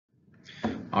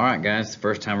All right, guys, the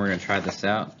first time we're going to try this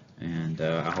out, and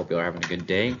I hope you all are having a good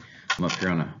day. I'm up here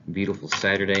on a beautiful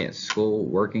Saturday at school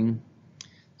working,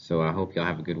 so I hope you all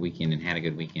have a good weekend and had a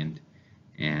good weekend.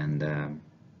 And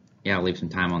yeah, I'll leave some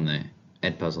time on the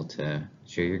Edpuzzle to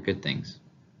share your good things.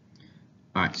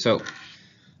 All right, so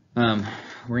we're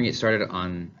going to get started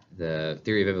on the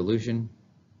theory of evolution.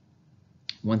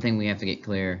 One thing we have to get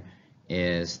clear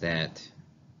is that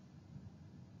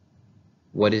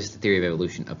what is the theory of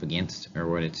evolution up against, or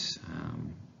what is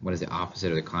the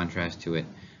opposite or the contrast to it?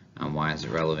 Why is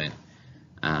it relevant?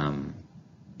 And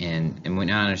we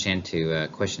not understand to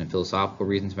question the philosophical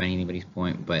reasons behind anybody's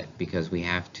point, but because we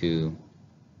have to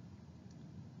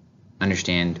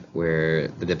understand where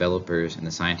the developers and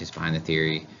the scientists behind the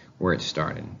theory, where it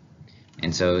started.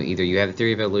 And so either you have the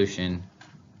theory of evolution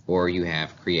or you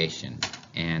have creation.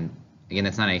 And again,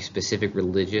 that's not a specific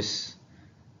religious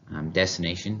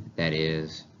destination. That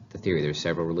is the theory. There's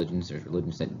several religions. There's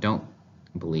religions that don't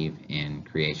believe in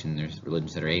creation. There's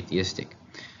religions that are atheistic.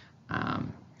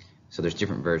 So there's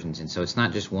different versions, and so it's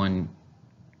not just one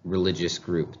religious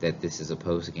group that this is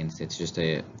opposed against. It's just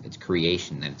it's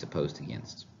creation that it's opposed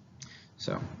against.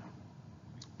 So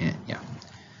yeah,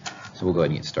 so we'll go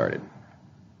ahead and get started.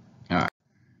 All right,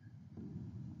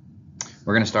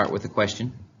 we're going to start with a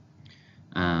question.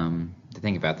 To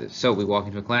think about this. So we walk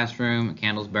into a classroom, a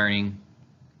candle's burning,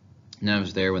 none of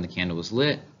us there when the candle was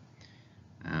lit.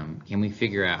 Can we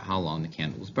figure out how long the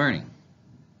candle was burning?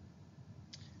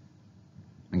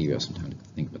 I'll give you some time to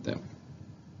think about that.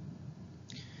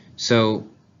 So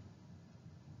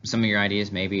some of your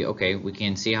ideas may be, okay, we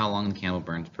can see how long the candle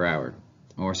burns per hour.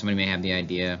 Or somebody may have the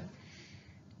idea,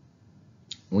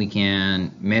 we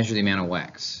can measure the amount of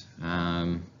wax.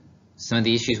 Some of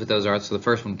the issues with those are, so the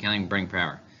first one, counting burning per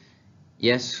hour.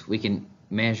 Yes, we can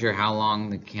measure how long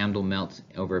the candle melts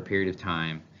over a period of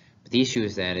time, but the issue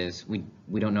is we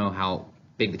don't know how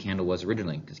big the candle was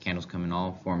originally, because candles come in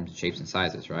all forms, shapes, and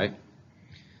sizes, right?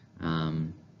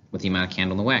 With the amount of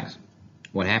candle in the wax.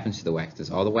 What happens to the wax?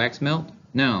 Does all the wax melt?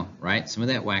 No, right? Some of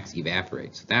that wax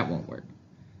evaporates, so that won't work.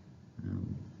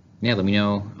 Yeah, let me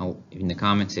know in the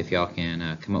comments if y'all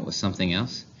can come up with something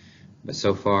else. But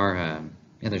so far,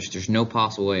 yeah, there's no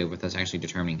possible way with us actually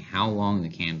determining how long the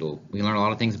candle. We can learn a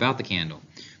lot of things about the candle,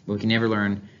 but we can never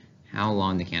learn how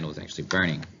long the candle was actually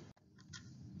burning.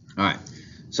 All right,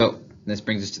 so this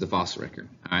brings us to the fossil record.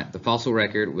 All right, the fossil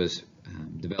record was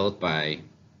developed by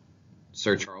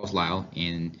Sir Charles Lyell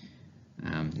in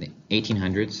the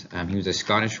 1800s. He was a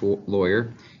Scottish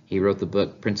lawyer. He wrote the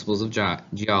book Principles of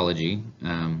Geology.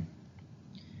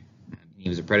 He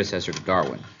was a predecessor to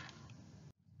Darwin.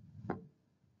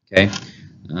 Okay.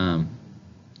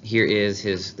 Here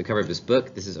is the cover of his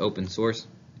book. This is open source.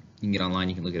 You can get online,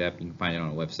 you can look it up, you can find it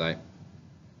on a website.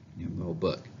 You have the whole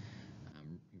book.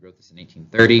 He wrote this in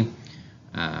 1830.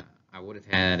 I would have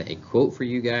had a quote for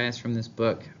you guys from this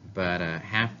book, but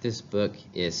half this book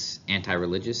is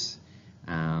anti-religious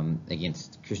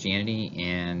against Christianity,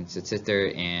 and to sit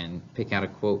there and pick out a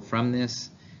quote from this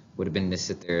would have been to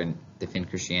sit there and defend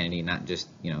Christianity, not just,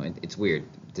 it's weird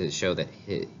to show that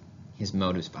his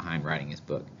motives behind writing his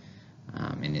book.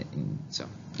 So,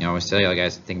 I always tell you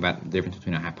guys to think about the difference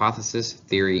between a hypothesis,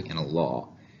 theory, and a law,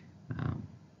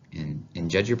 and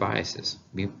judge your biases.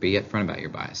 Be upfront about your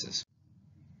biases.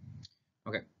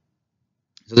 Okay,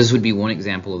 so this would be one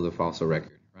example of the fossil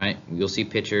record, right? You'll see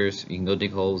pictures. You can go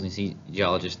dig holes and you see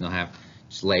geologists, and they'll have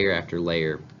just layer after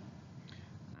layer.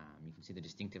 You can see the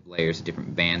distinctive layers of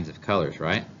different bands of colors,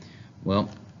 right? Well,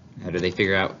 how do they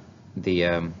figure out the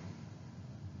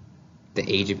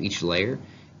age of each layer?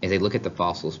 Is they look at the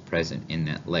fossils present in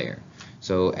that layer.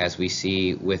 So as we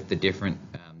see with the different,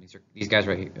 these guys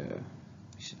right here, I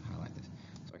should highlight this.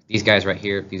 Sorry, these guys right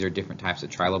here, these are different types of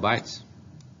trilobites,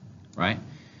 right?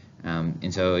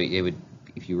 And so it would,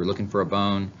 if you were looking for a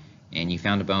bone and you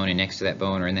found a bone, and next to that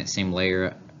bone or in that same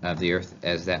layer of the earth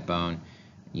as that bone,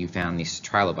 you found these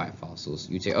trilobite fossils.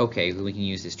 You'd say, okay, we can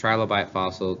use this trilobite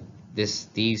fossil.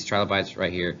 These trilobites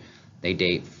right here, they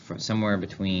date from somewhere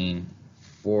between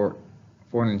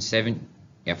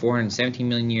 417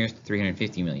 million years to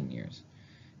 350 million years.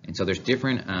 And so there's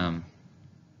different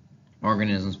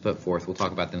organisms put forth. We'll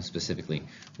talk about them specifically,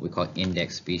 what we call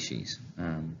index species.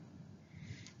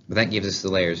 But that gives us the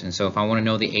layers. And so if I want to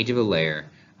know the age of a layer,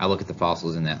 I look at the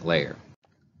fossils in that layer.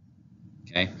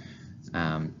 Okay.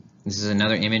 This is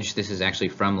another image. This is actually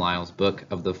from Lyell's book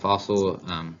of the fossil,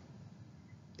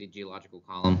 the geological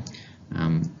column.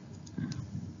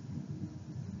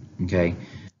 Okay.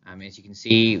 As you can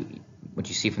see, what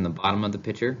you see from the bottom of the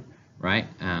picture, right?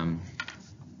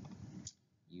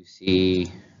 You see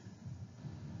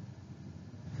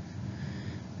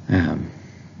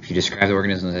you describe the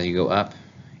organisms as you go up,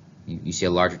 you see a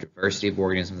larger diversity of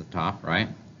organisms at the top, right?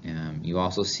 You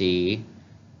also see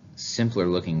simpler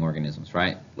looking organisms,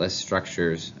 right? Less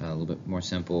structures, a little bit more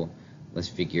simple, less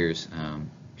figures.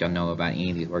 Y'all know about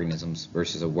any of these organisms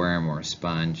versus a worm or a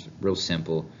sponge, real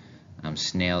simple.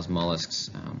 Snails, mollusks,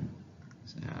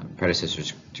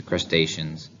 predecessors to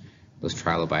crustaceans, those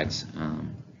trilobites.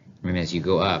 Remember, as you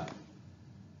go up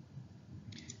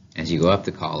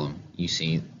the column, you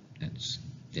see that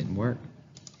didn't work.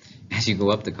 As you go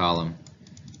up the column,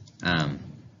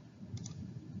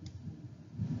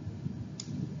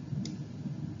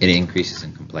 it increases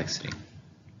in complexity,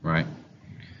 right?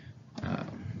 Let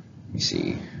me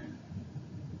see.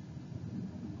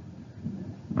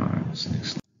 All right, what's the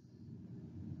next?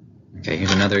 Okay,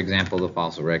 here's another example of the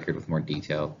fossil record with more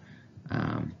detail.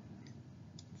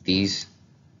 These,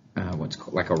 what's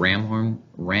called like a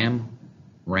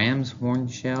ram's horn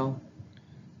shell.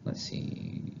 Let's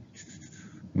see,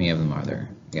 how many of them are there?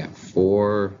 Yeah,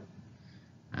 4.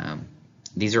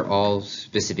 These are all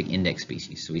specific index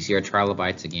species. So we see our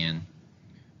trilobites again,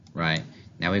 right?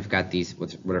 Now we've got these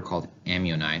what are called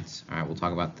ammonite. All right, we'll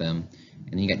talk about them.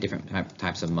 And then you got different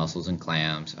types of mussels and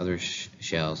clams, other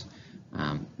shells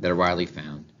that are widely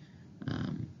found.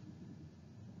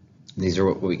 These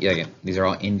are these are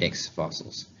all index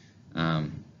fossils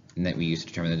that we use to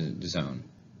determine the zone.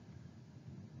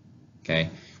 Okay,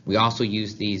 we also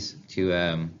use these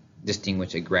to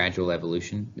distinguish a gradual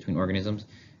evolution between organisms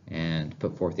and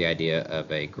put forth the idea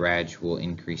of a gradual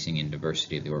increasing in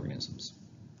diversity of the organisms.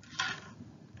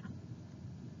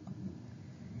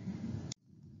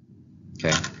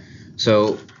 Okay,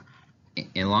 so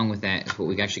and along with that is what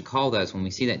we actually call those when we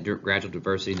see that gradual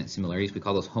diversity and that similarities, we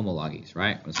call those homologies,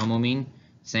 right? What does homo mean?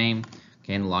 Same.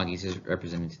 Okay, and logies is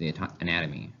represented to the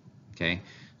anatomy. Okay,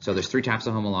 so there's 3 types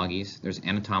of homologies. There's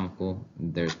anatomical,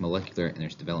 there's molecular, and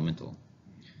there's developmental.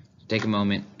 So take a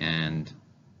moment and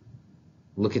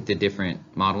look at the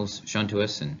different models shown to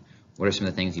us and what are some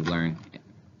of the things you've learned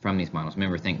from these models.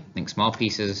 Remember, think small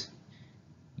pieces,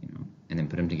 and then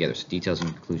put them together. So details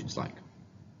and conclusions like.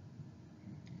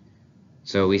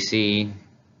 So we see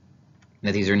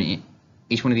that these are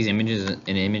each one of these images is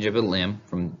an image of a limb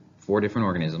from 4 different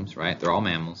organisms, right? They're all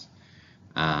mammals.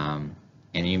 And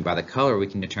even by the color, we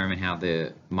can determine how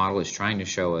the model is trying to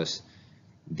show us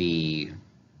the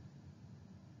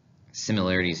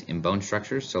similarities in bone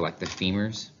structures. So like the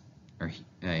femurs, or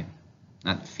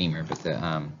not the femur, but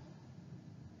the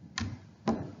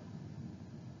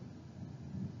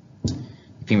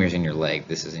femur is in your leg.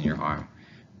 This is in your arm.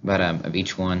 But of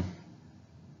each one,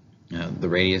 the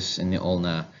radius and the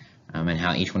ulna, and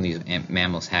how each one of these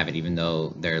mammals have it, even though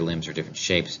their limbs are different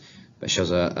shapes, but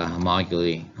shows a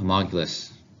homology,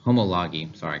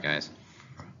 sorry guys,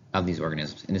 of these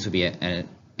organisms. And this would be an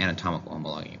anatomical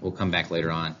homology. We'll come back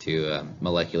later on to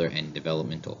molecular and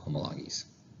developmental homologies.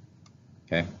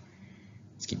 Okay,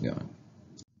 let's keep going.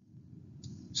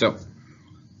 So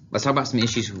let's talk about some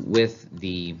issues with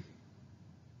the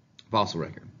fossil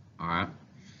record. All right,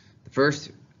 the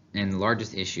first and the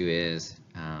largest issue is,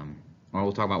 well,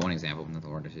 we'll talk about one example, not the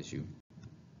largest issue,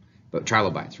 but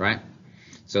trilobites, right?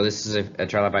 So this is a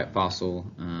trilobite fossil,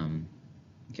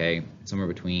 okay, somewhere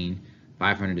between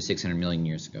 500 to 600 million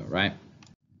years ago, right?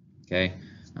 Okay,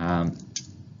 can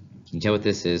you tell what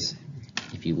this is?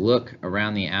 If you look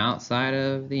around the outside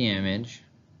of the image,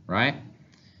 right,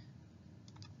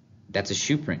 that's a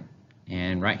shoe print.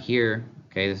 And right here,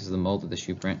 okay, this is the mold of the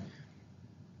shoe print.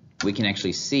 We can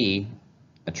actually see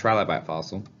a trilobite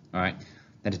fossil, all right,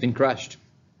 that has been crushed,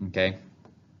 okay,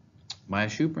 by a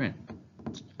shoe print.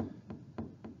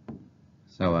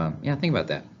 So yeah, think about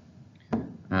that.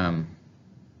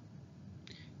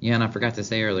 Yeah, and I forgot to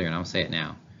say earlier, and I'll say it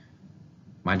now.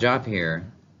 My job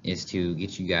here is to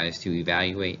get you guys to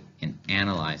evaluate and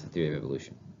analyze the theory of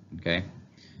evolution, okay?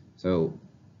 So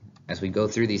as we go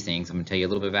through these things, I'm going to tell you a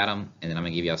little bit about them, and then I'm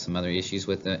going to give you all some other issues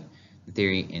with the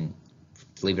theory, and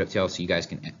to leave it up to y'all so you guys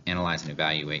can analyze and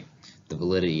evaluate the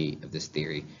validity of this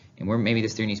theory, and where maybe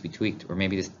this theory needs to be tweaked, or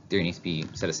maybe this theory needs to be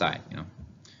set aside, you know?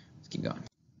 Let's keep going.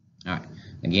 All right,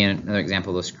 again, another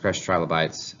example of those crushed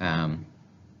trilobites.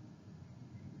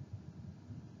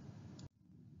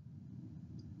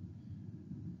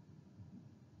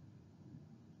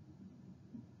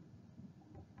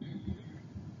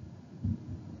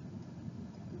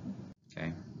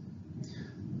 Okay.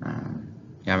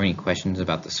 You have any questions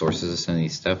about the sources of some of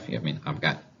these stuff? I mean, I've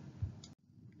got.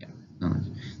 Yeah.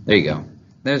 There you go.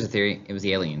 There's a theory. It was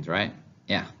the aliens, right?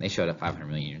 Yeah, they showed up 500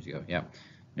 million years ago. Yep.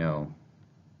 No.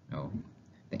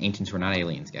 The ancients were not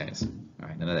aliens, guys. All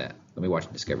right, none of that. Let me watch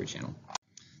the Discovery Channel.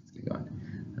 Let's keep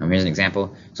going. Here's an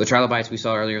example. So trilobites we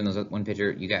saw earlier in those one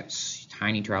picture, you got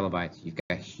tiny trilobites, you've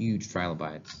got huge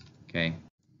trilobites. Okay,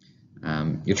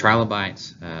 your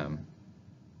trilobites,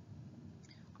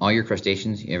 all your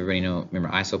crustaceans. Everybody remember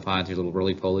isopods? Your little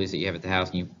roly-polies that you have at the house,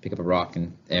 and you pick up a rock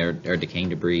and they're decaying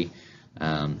debris.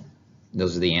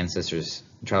 Those are the ancestors.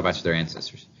 Trilobites are their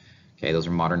ancestors. Okay, those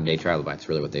are modern-day trilobites,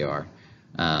 really what they are.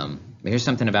 But here's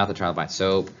something about the trilobites.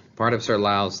 So part of Sir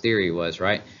Lyell's theory was,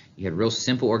 right, you had real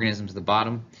simple organisms at the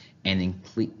bottom and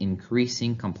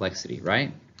increasing complexity,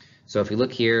 right? So if we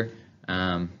look here,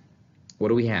 what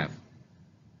do we have?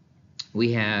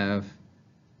 We have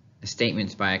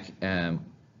statements by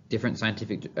different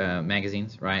scientific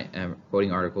magazines, right,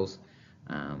 quoting articles.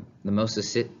 The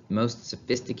most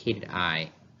sophisticated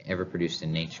eye ever produced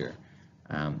in nature.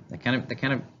 That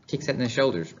kind of kicks that in the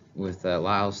shoulders with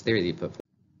Lyell's theory that he put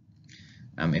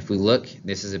forth. If we look,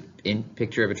 this is a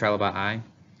picture of a trilobite eye,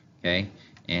 okay,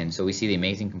 and so we see the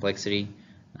amazing complexity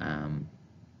and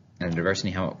the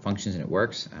diversity, how it functions and it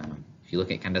works. If you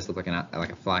look, it kind of does look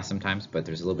like a fly sometimes, but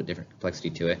there's a little bit different complexity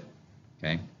to it.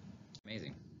 Okay,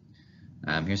 amazing.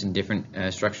 Here's some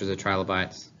different structures of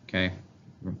trilobites. Okay,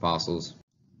 different fossils.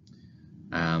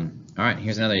 All right,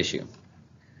 here's another issue.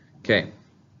 Okay,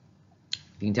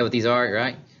 you can tell what these are,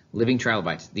 right? Living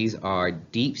trilobites. These are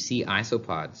deep sea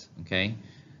isopods. Okay,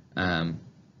 found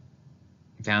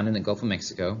in the Gulf of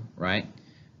Mexico, right?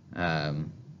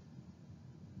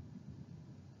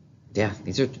 Yeah,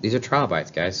 these are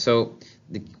trilobites, guys. So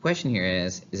the question here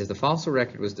is if the fossil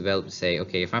record was developed to say,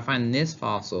 okay, if I find this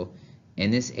fossil in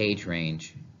this age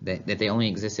range, that they only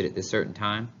existed at this certain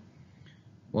time,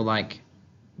 well,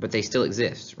 but they still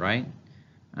exist, right?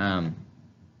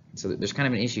 So there's kind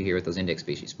of an issue here with those index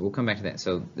species, but we'll come back to that.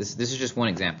 So this is just one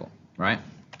example, right?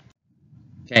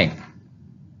 Okay,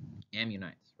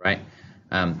 ammonites, right?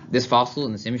 This fossil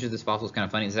and this image of this fossil is kind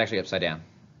of funny. It's actually upside down.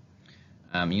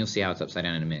 And you'll see how it's upside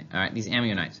down in a minute. All right, these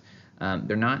ammonites,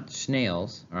 they're not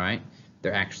snails, all right?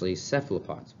 They're actually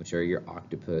cephalopods, which are your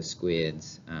octopus,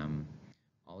 squids,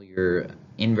 all your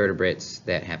invertebrates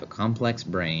that have a complex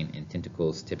brain and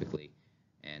tentacles typically.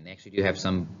 And they actually do have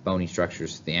some bony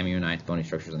structures. The ammonites, bony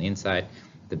structures on the inside,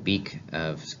 the beak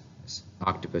of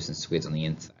octopus and squids on the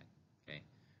inside, okay?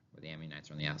 Where the ammonites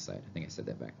are on the outside. I think I said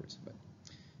that backwards, but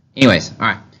anyways, all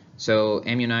right. So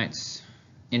ammonites,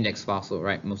 index fossil,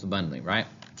 right? Most abundantly, right?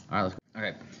 All right, let's go.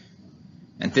 Okay.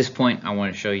 At this point, I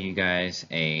want to show you guys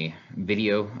a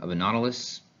video of a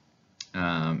nautilus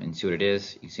and see what it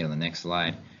is. You can see it on the next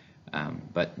slide.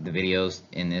 But the videos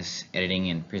in this editing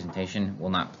and presentation will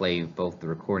not play both the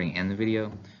recording and the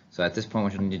video. So at this point,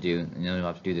 what you'll need to do, and you'll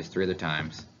have to do this two other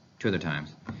times,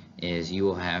 is you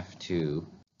will have to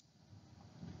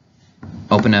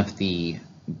open up the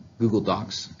Google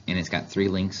Docs, and it's got 3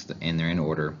 links, and they're in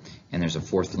order. And there's a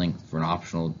 4th link for an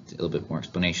optional, a little bit more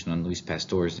explanation on Louis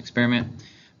Pasteur's experiment.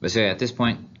 But so at this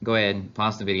point, go ahead,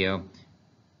 pause the video,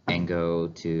 and go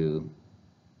to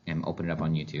and open it up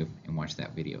on YouTube and watch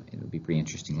that video. It'll be a pretty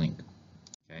interesting link.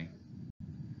 Okay.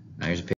 Now here's a picture.